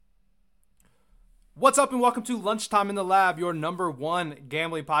What's up and welcome to Lunchtime in the Lab, your number one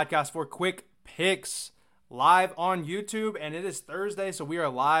gambling podcast for quick picks, live on YouTube, and it is Thursday, so we are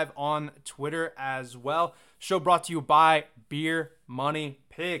live on Twitter as well. Show brought to you by Beer Money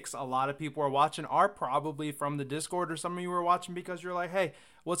Picks. A lot of people are watching are probably from the Discord, or some of you are watching because you're like, hey,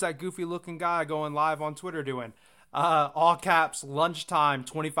 what's that goofy looking guy going live on Twitter doing? All caps, Lunchtime,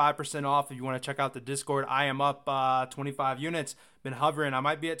 25% off if you want to check out the Discord. I am up 25 units. Been hovering. I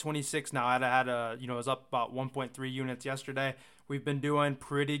might be at 26 now. It was up about 1.3 units yesterday. We've been doing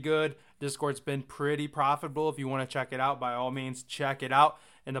pretty good. Discord's been pretty profitable. If you want to check it out, by all means, check it out.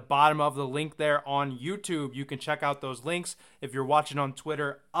 In the bottom of the link there on YouTube, you can check out those links. If you're watching on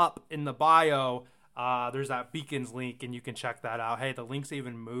Twitter, up in the bio, there's that Beacons link, and you can check that out. Hey, the links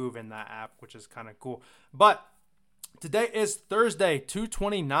even move in that app, which is kind of cool. But today is Thursday,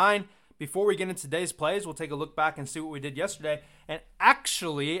 2/29. Before we get into today's plays, we'll take a look back and see what we did yesterday. And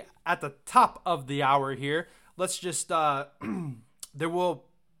actually, at the top of the hour here, let's just, there will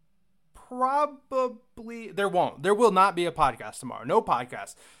not be a podcast tomorrow. No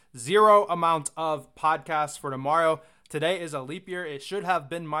podcast. Zero amount of podcasts for tomorrow. Today is a leap year. It should have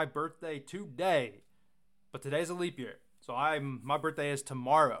been my birthday today, but today's a leap year. So my birthday is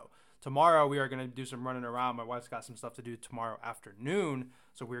tomorrow. Tomorrow, we are going to do some running around. My wife's got some stuff to do tomorrow afternoon,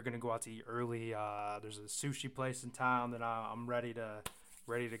 so we're going to go out to eat early. There's a sushi place in town that I'm ready to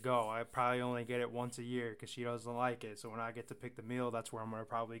go. I probably only get it once a year because she doesn't like it. So when I get to pick the meal, that's where I'm going to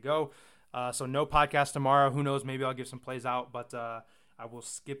probably go. So no podcast tomorrow. Who knows? Maybe I'll give some plays out, but I will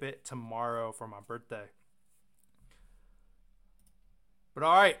skip it tomorrow for my birthday. But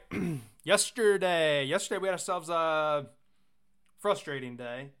all right, yesterday we had ourselves a frustrating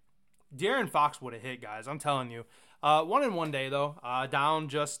day. De'Aaron Fox would have hit, guys. I'm telling you. 1 in 1 day, though. Down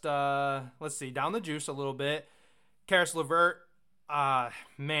just, down the juice a little bit. Karis LeVert,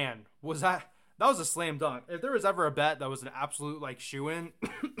 man, that was a slam dunk. If there was ever a bet that was an absolute, shoe-in,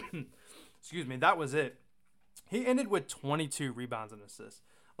 excuse me, that was it. He ended with 22 rebounds and assists.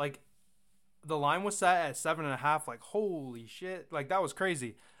 The line was set at 7.5. Holy shit. That was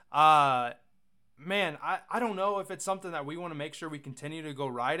crazy. Man, I don't know if it's something that we want to make sure we continue to go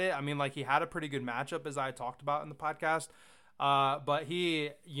ride it. I mean, he had a pretty good matchup, as I talked about in the podcast. But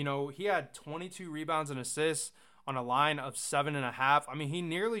he had 22 rebounds and assists on a line of 7.5. I mean, he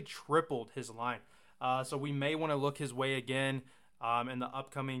nearly tripled his line. So we may want to look his way again in the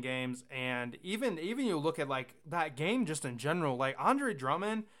upcoming games. And even you look at, that game just in general, Andre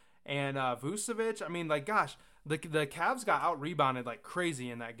Drummond and Vucevic. I mean, gosh. The Cavs got out rebounded like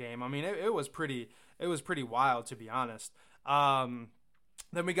crazy in that game. I mean, it was pretty wild, to be honest. Then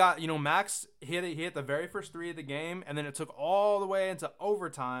we got, Max hit the very first three of the game, and then it took all the way into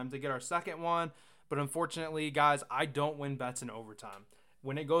overtime to get our second one. But unfortunately, guys, I don't win bets in overtime.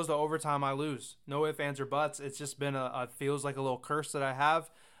 When it goes to overtime, I lose. No ifs, ands, or buts. It's just been feels like a little curse that I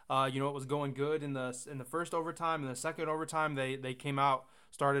have. It was going good in the first overtime. In the second overtime, they came out.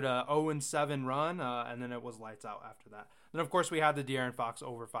 Started a 0-7 run, and then it was lights out after that. Then, of course, we had the De'Aaron Fox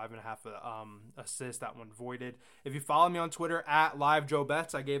over 5.5 assists. That one voided. If you follow me on Twitter, at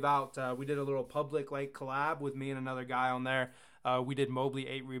LiveJoeBets, I gave out, we did a little public collab with me and another guy on there. We did Mobley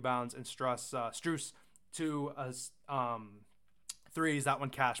 8 rebounds and Strus 2 threes. That one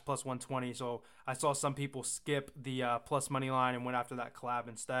cashed plus 120. So I saw some people skip the plus money line and went after that collab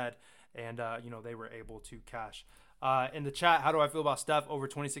instead. And, they were able to cash. In the chat, how do I feel about Steph over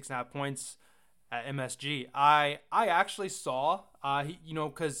 26.5 points at MSG? I actually saw,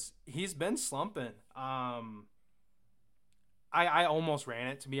 because he's been slumping. I almost ran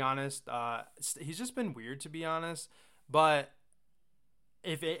it, to be honest. He's just been weird, to be honest. But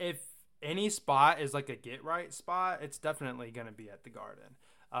if any spot is a get right spot, it's definitely going to be at the Garden.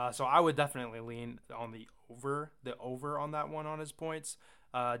 So I would definitely lean on the over on that one on his points.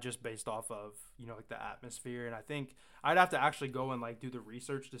 Just based off of, the atmosphere. And I think I'd have to actually go and, do the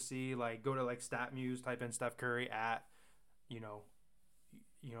research to see, go to, StatMuse, type in Steph Curry at,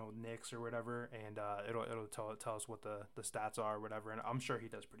 Knicks or whatever, and it'll tell us what the stats are or whatever, and I'm sure he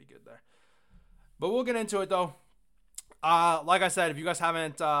does pretty good there. But we'll get into it, though. Like I said, if you guys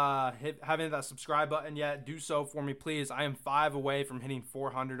haven't hit that subscribe button yet, do so for me, please. I am 5 away from hitting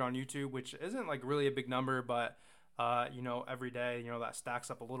 400 on YouTube, which isn't, really a big number, but every day, that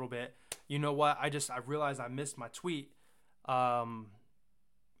stacks up a little bit. You know what? I realized I missed my tweet. Dang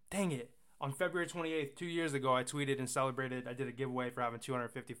it. On February 28th, 2 years ago, I tweeted and celebrated. I did a giveaway for having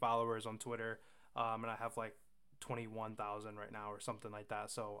 250 followers on Twitter. And I have 21,000 right now or something like that.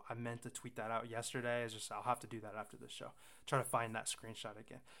 So I meant to tweet that out yesterday. I'll have to do that after this show. Try to find that screenshot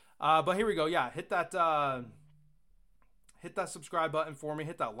again. But here we go. Yeah, hit that hit that subscribe button for me.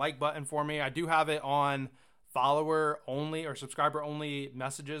 Hit that like button for me. I do have it on follower only or subscriber only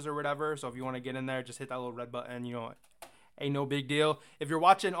messages or whatever. So if you want to get in there, just hit that little red button. Ain't no big deal. If you're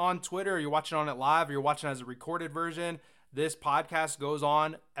watching on Twitter, or you're watching on it live, or you're watching as a recorded version, this podcast goes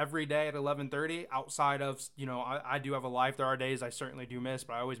on every day at 11:30 outside of, I do have a live. There are days I certainly do miss,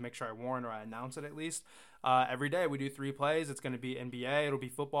 but I always make sure I warn or I announce it at least. Every day we do 3 plays. It's going to be NBA. It'll be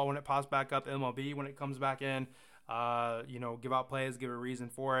football when it pops back up, MLB when it comes back in. Give out plays, give a reason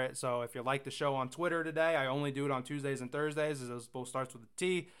for it. So if you like the show on Twitter today, I only do it on Tuesdays and Thursdays. It both starts with a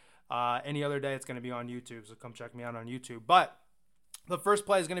T. Any other day, it's going to be on YouTube. So come check me out on YouTube. But the first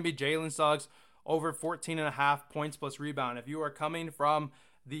play is going to be Jalen Suggs over 14.5 points plus rebound. If you are coming from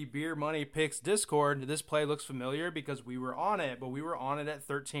the Beer Money Picks Discord, this play looks familiar because we were on it, but we were on it at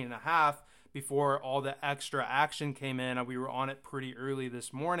 13.5 before all the extra action came in, and we were on it pretty early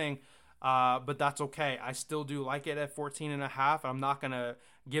this morning. But that's okay. I still do like it at 14.5. I'm not going to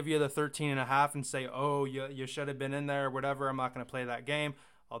give you the 13.5 and say, oh, you should have been in there or whatever. I'm not going to play that game.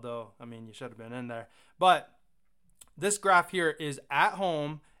 Although, you should have been in there. But this graph here is at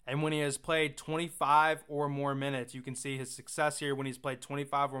home, and when he has played 25 or more minutes, you can see his success here. When he's played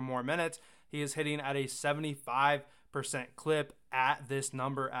 25 or more minutes, he is hitting at a 75% clip at this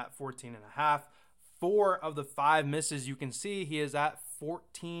number at 14.5. 4 of the 5 misses, you can see he is at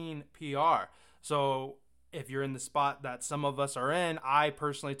 14 PR. So if you're in the spot that some of us are in, I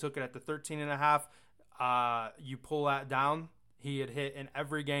personally took it at the 13.5. You pull that down. He had hit in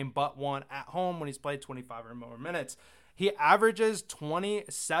every game but one at home when he's played 25 or more minutes. He averages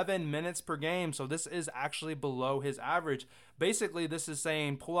 27 minutes per game, so this is actually below his average. Basically, this is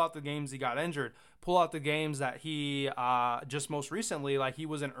saying pull out the games he got injured. Pull out the games that he just most recently, like he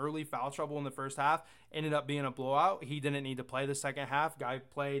was in early foul trouble in the first half, ended up being a blowout. He didn't need to play the second half. Guy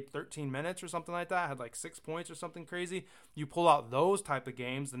played 13 minutes or something like that, had like 6 points or something crazy. You pull out those type of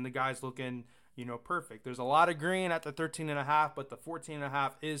games, then the guy's looking perfect. There's a lot of green at the 13.5, but the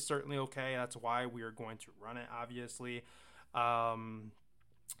 14.5 is certainly okay. That's why we are going to run it, obviously. On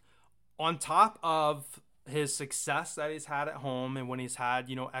top of his success that he's had at home and when he's had,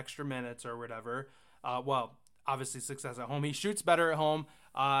 extra minutes or whatever, obviously success at home. He shoots better at home.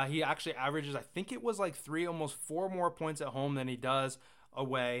 He actually averages, I think it was like 3, almost 4 more points at home than he does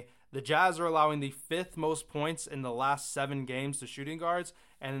away. The Jazz are allowing the 5th most points in the last 7 games to shooting guards,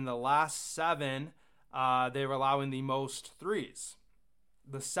 and in the last 7, they were allowing the most threes.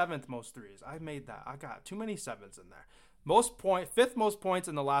 The 7th most threes. I got too many 7s in there. 5th most points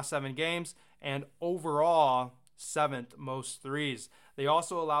in the last 7 games, and overall 7th most threes. They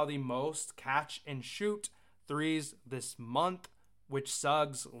also allow the most catch and shoot threes this month, which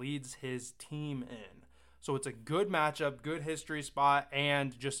Suggs leads his team in. So it's a good matchup, good history spot,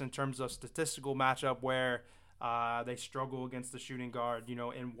 and just in terms of statistical matchup where they struggle against the shooting guard,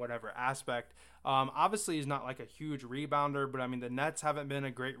 in whatever aspect. Obviously, he's not like a huge rebounder, but the Nets haven't been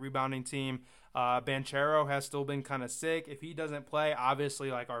a great rebounding team. Banchero has still been kind of sick. If he doesn't play, obviously,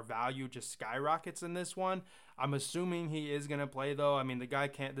 like our value just skyrockets in this one. I'm assuming he is going to play, though. The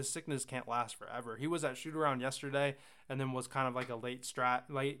guy this sickness can't last forever. He was at shoot around yesterday and then was kind of like a late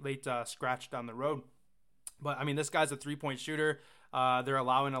scratch down the road. But, this guy's a 3-point shooter. They're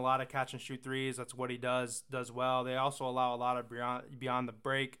allowing a lot of catch and shoot threes. That's what he does well. They also allow a lot of beyond the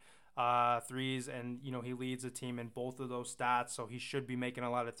break threes, and, he leads the team in both of those stats, so he should be making a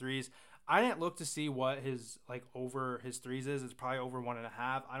lot of threes. I didn't look to see what his, over his threes is. It's probably over 1.5.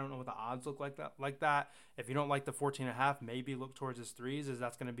 I don't know what the odds look like that. If you don't like the 14.5, maybe look towards his threes, as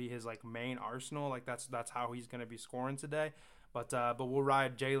that's going to be his, main arsenal. That's how he's going to be scoring today. But we'll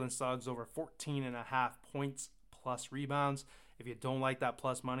ride Jalen Suggs over 14.5 points plus rebounds. If you don't like that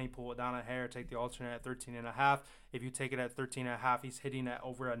plus money, pull it down a hair. Take the alternate at 13.5. If you take it at 13.5, he's hitting at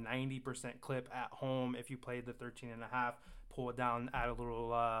over a 90% clip at home. If you played the 13.5, pull it down at a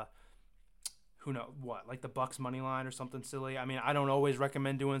little, who knows what, like the Bucks money line or something silly. I don't always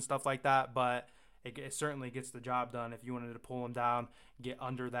recommend doing stuff like that, but it certainly gets the job done. If you wanted to pull them down, get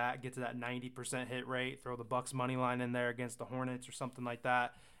under that, get to that 90% hit rate, throw the Bucks money line in there against the Hornets or something like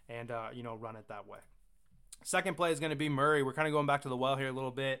that, and run it that way. Second play is going to be Murray. We're kind of going back to the well here a little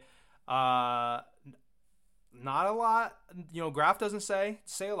bit. Not a lot. Graph doesn't say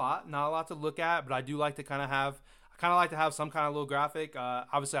a lot. Not a lot to look at, but I do like to kind of have some kind of little graphic.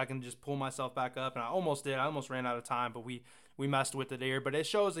 Obviously, I can just pull myself back up, and I almost did. I almost ran out of time, but we messed with it here. But it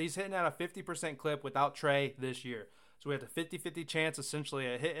shows that he's hitting at a 50% clip without Trey this year. So we have a 50-50 chance essentially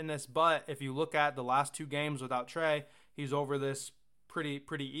at hitting this. But if you look at the last 2 games without Trey, he's over this pretty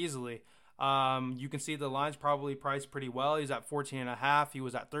easily. You can see the line's probably priced pretty well. He's at 14.5. He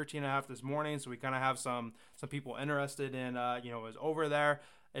was at 13.5 this morning, so we kind of have some people interested in is over there.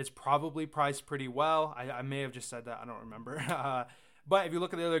 It's probably priced pretty well. I may have just said that. I don't remember. But if you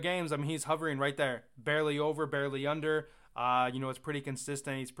look at the other games, I mean, he's hovering right there, barely over, barely under. It's pretty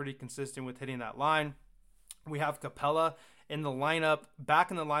consistent. He's pretty consistent with hitting that line. We have Capella in the lineup,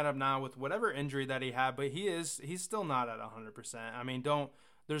 back in the lineup now with whatever injury that he had, but he's still not at 100%. I mean,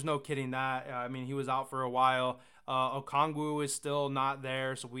 there's no kidding that. I mean, he was out for a while. Okongwu is still not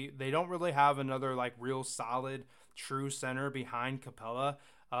there, so they don't really have another like real solid true center behind Capella.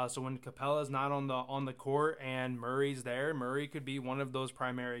 So when Capella's not on the court and Murray's there, Murray could be one of those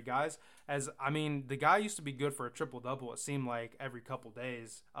primary guys. The guy used to be good for a triple-double, it seemed like, every couple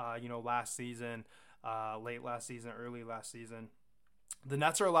days, last season, late last season, early last season. The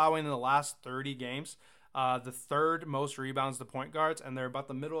Nets are allowing in the last 30 games the third most rebounds to point guards, and they're about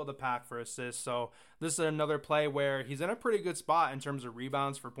the middle of the pack for assists. So this is another play where he's in a pretty good spot in terms of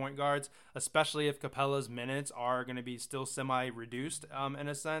rebounds for point guards, especially if Capella's minutes are going to be still semi-reduced in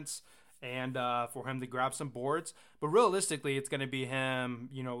a sense, and for him to grab some boards. But realistically, it's going to be him,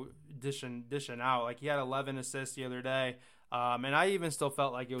 dishing out. Like, he had 11 assists the other day, and I even still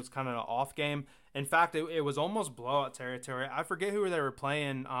felt like it was kind of an off game. In fact, it was almost blowout territory. I forget who they were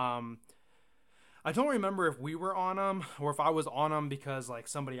playing. I don't remember if we were on them or if I was on them because like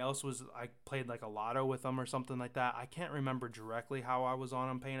somebody else was. I played like a lotto with them or something like that. I can't remember directly how I was on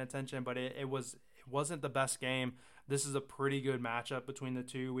them paying attention, but it wasn't the best game. This is a pretty good matchup between the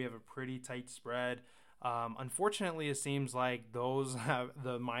two. We have a pretty tight spread. Unfortunately, it seems like those have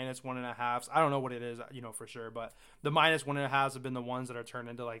the -1.5s. I don't know what it is, for sure, but the -1.5s have been the ones that are turned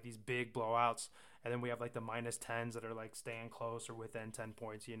into like these big blowouts. And then we have like the -10s that are like staying close or within 10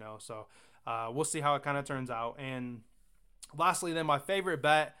 points, So we'll see how it kind of turns out. And lastly, then my favorite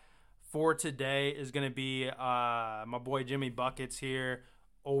bet for today is going to be my boy Jimmy Buckets here,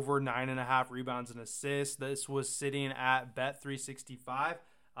 over 9.5 rebounds and assists. This was sitting at Bet365.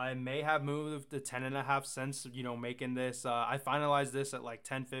 I may have moved to 10.5 cents, making this. I finalized this at like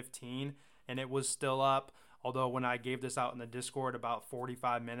 10:15, and it was still up. Although when I gave this out in the Discord about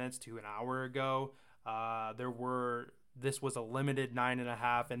 45 minutes to an hour ago, this was a limited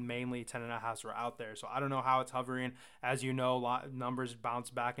 9.5, and mainly 10.5s were out there. So I don't know how it's hovering. As you know, numbers bounce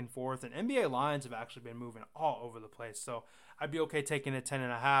back and forth, and NBA lines have actually been moving all over the place. So I'd be okay taking a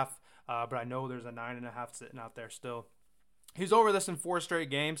 10.5, but I know there's a 9.5 sitting out there still. He's over this in 4 straight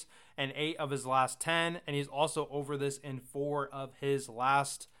games and 8 of his last 10, and he's also over this in 4 of his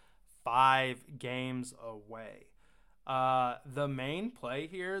last 5 games away. The main play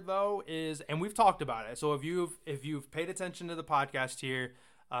here, though, is, and we've talked about it. So if you've paid attention to the podcast here,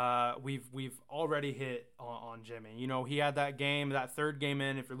 we've already hit on Jimmy. He had that game, that third game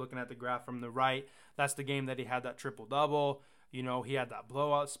in. If you're looking at the graph from the right, that's the game that he had that triple double. He had that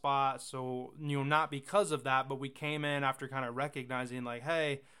blowout spot. So not because of that, but we came in after kind of recognizing like,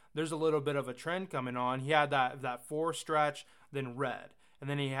 hey, there's a little bit of a trend coming on. He had that 4 stretch, then red. And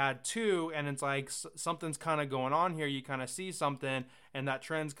then he had 2, and it's like something's kind of going on here. You kind of see something, and that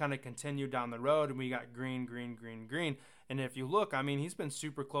trend's kind of continued down the road, and we got green, green, green, green. And if you look, he's been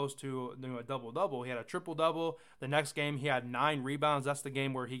super close to a double-double. He had a triple-double. The next game, he had 9 rebounds. That's the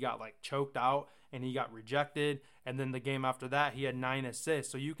game where he got like choked out, and he got rejected. And then the game after that, he had 9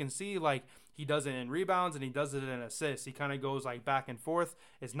 assists. So you can see like he does it in rebounds and he does it in assists. He kind of goes like back and forth.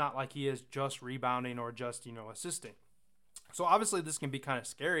 It's not like he is just rebounding or just, assisting. So obviously this can be kind of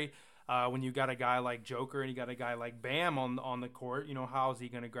scary when you got a guy like Joker and you got a guy like Bam on the court. How is he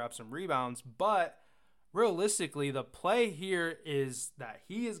going to grab some rebounds? But realistically, the play here is that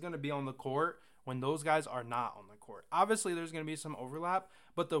he is going to be on the court when those guys are not on the court. Obviously, there's going to be some overlap,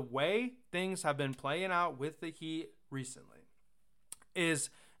 but the way things have been playing out with the Heat recently is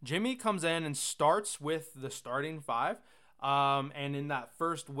Jimmy comes in and starts with the starting 5. And in that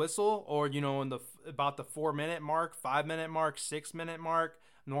first whistle, or in about the 4-minute mark, 5-minute mark, 6-minute mark,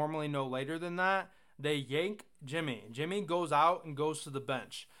 normally no later than that, they yank Jimmy. Jimmy goes out and goes to the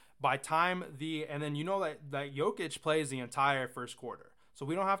bench. And then that Jokic plays the entire first quarter. So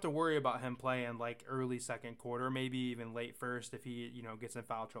we don't have to worry about him playing like early second quarter, maybe even late first if he, gets in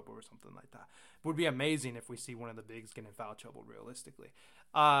foul trouble or something like that. It would be amazing if we see one of the bigs get in foul trouble realistically.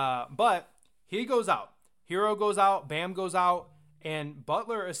 But he goes out. Hero goes out, Bam goes out, and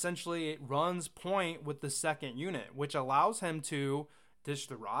Butler essentially runs point with the second unit, which allows him to dish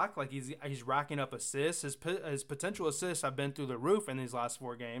the rock. Like he's racking up assists. His potential assists have been through the roof in these last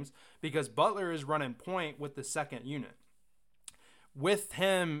 4 games because Butler is running point with the second unit. With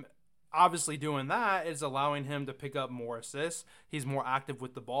him obviously doing that is allowing him to pick up more assists. He's more active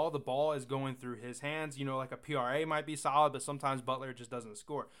with the ball. The ball is going through his hands. You know, like a PRA might be solid, but sometimes Butler just doesn't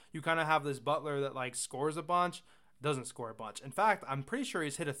score. You kind of have this Butler that like scores a bunch, doesn't score a bunch. In fact, I'm pretty sure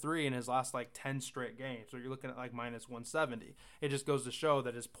he's hit a 3 in his last like 10 straight games. So you're looking at like minus 170. It just goes to show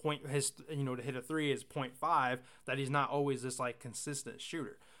that to hit a 3 is 0.5, that he's not always this like consistent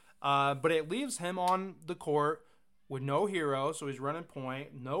shooter. But it leaves him on the court with no hero, so he's running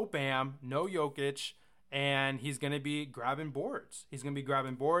point, no Bam, no Jokic, and he's going to be grabbing boards. He's going to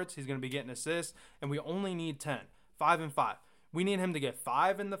be getting assists, and we only need 10, 5 and 5. We need him to get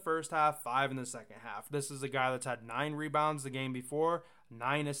 5 in the first half, 5 in the second half. This is a guy that's had 9 rebounds the game before,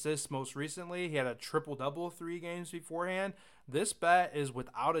 9 assists most recently. He had a triple-double 3 games beforehand. This bet is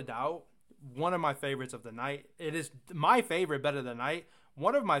without a doubt one of my favorites of the night. It is my favorite bet of the night.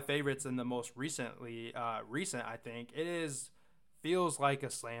 One of my favorites in the most recent, I think. Feels like a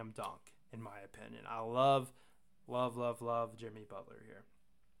slam dunk, in my opinion. I love Jimmy Butler here.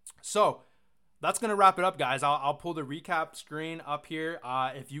 So, that's going to wrap it up, guys. I'll pull the recap screen up here.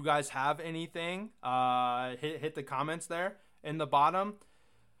 If you guys have anything, hit the comments there in the bottom.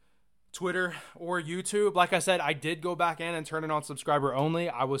 Twitter or YouTube. Like I said, I did go back in and turn it on subscriber only.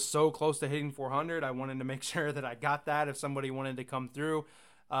 I was so close to hitting 400. I wanted to make sure that I got that if somebody wanted to come through.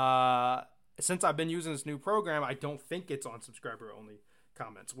 Since I've been using this new program, I don't think it's on subscriber only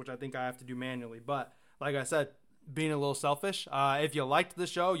comments, which I think I have to do manually. But like I said, being a little selfish, if you liked the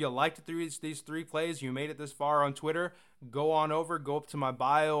show, you liked these 3 plays, you made it this far on Twitter, go up to my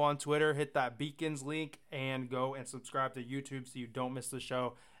bio on Twitter, hit that beacons link, and go and subscribe to YouTube so you don't miss the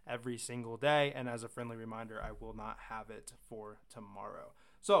show every single day. And as a friendly reminder, I will not have it for tomorrow.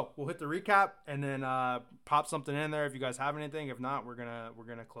 So we'll hit the recap and then pop something in there if you guys have anything. If not, we're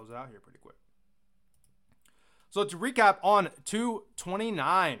gonna close it out here pretty quick. So to recap, on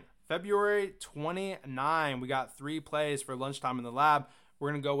 2/29, February 29, we got 3 plays for Lunchtime in the Lab. We're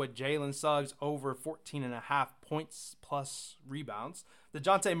going to go with Jalen Suggs over 14.5 points plus rebounds.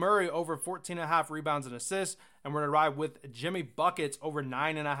 DeJounte Murray over 14.5 rebounds and assists. And we're going to ride with Jimmy Buckets over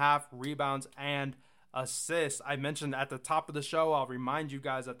 9.5 rebounds and assists. I mentioned at the top of the show, I'll remind you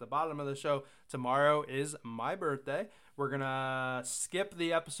guys at the bottom of the show, tomorrow is my birthday. We're going to skip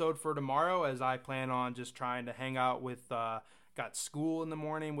the episode for tomorrow as I plan on just trying to hang out with, got school in the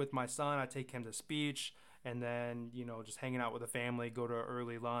morning with my son. I take him to speech. And then, just hanging out with the family, go to an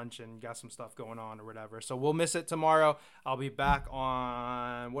early lunch and got some stuff going on or whatever. So we'll miss it tomorrow. I'll be back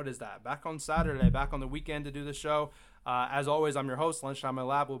on, back on Saturday, back on the weekend to do the show. As always, I'm your host, Lunchtime in the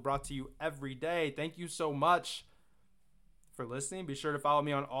Lab. We're brought to you every day. Thank you so much for listening. Be sure to follow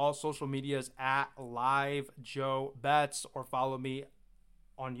me on all social medias at LiveJoeBets, or follow me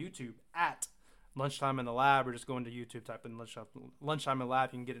on YouTube at Lunchtime in the Lab, or just go into YouTube, type in Lunchtime in the Lab.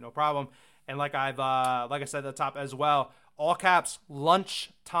 You can get it, no problem. And like I said at the top as well, all caps,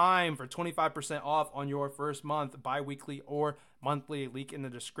 Lunchtime for 25% off on your first month, bi-weekly or monthly. Link in the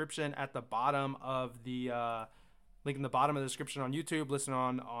description at the bottom of the description on YouTube. Listen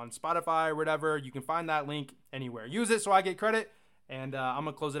on Spotify or whatever. You can find that link anywhere. Use it so I get credit. And I'm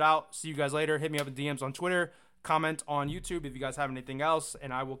gonna close it out. See you guys later. Hit me up in DMs on Twitter. Comment on YouTube if you guys have anything else,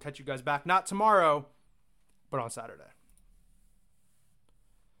 and I will catch you guys back not tomorrow, but on Saturday.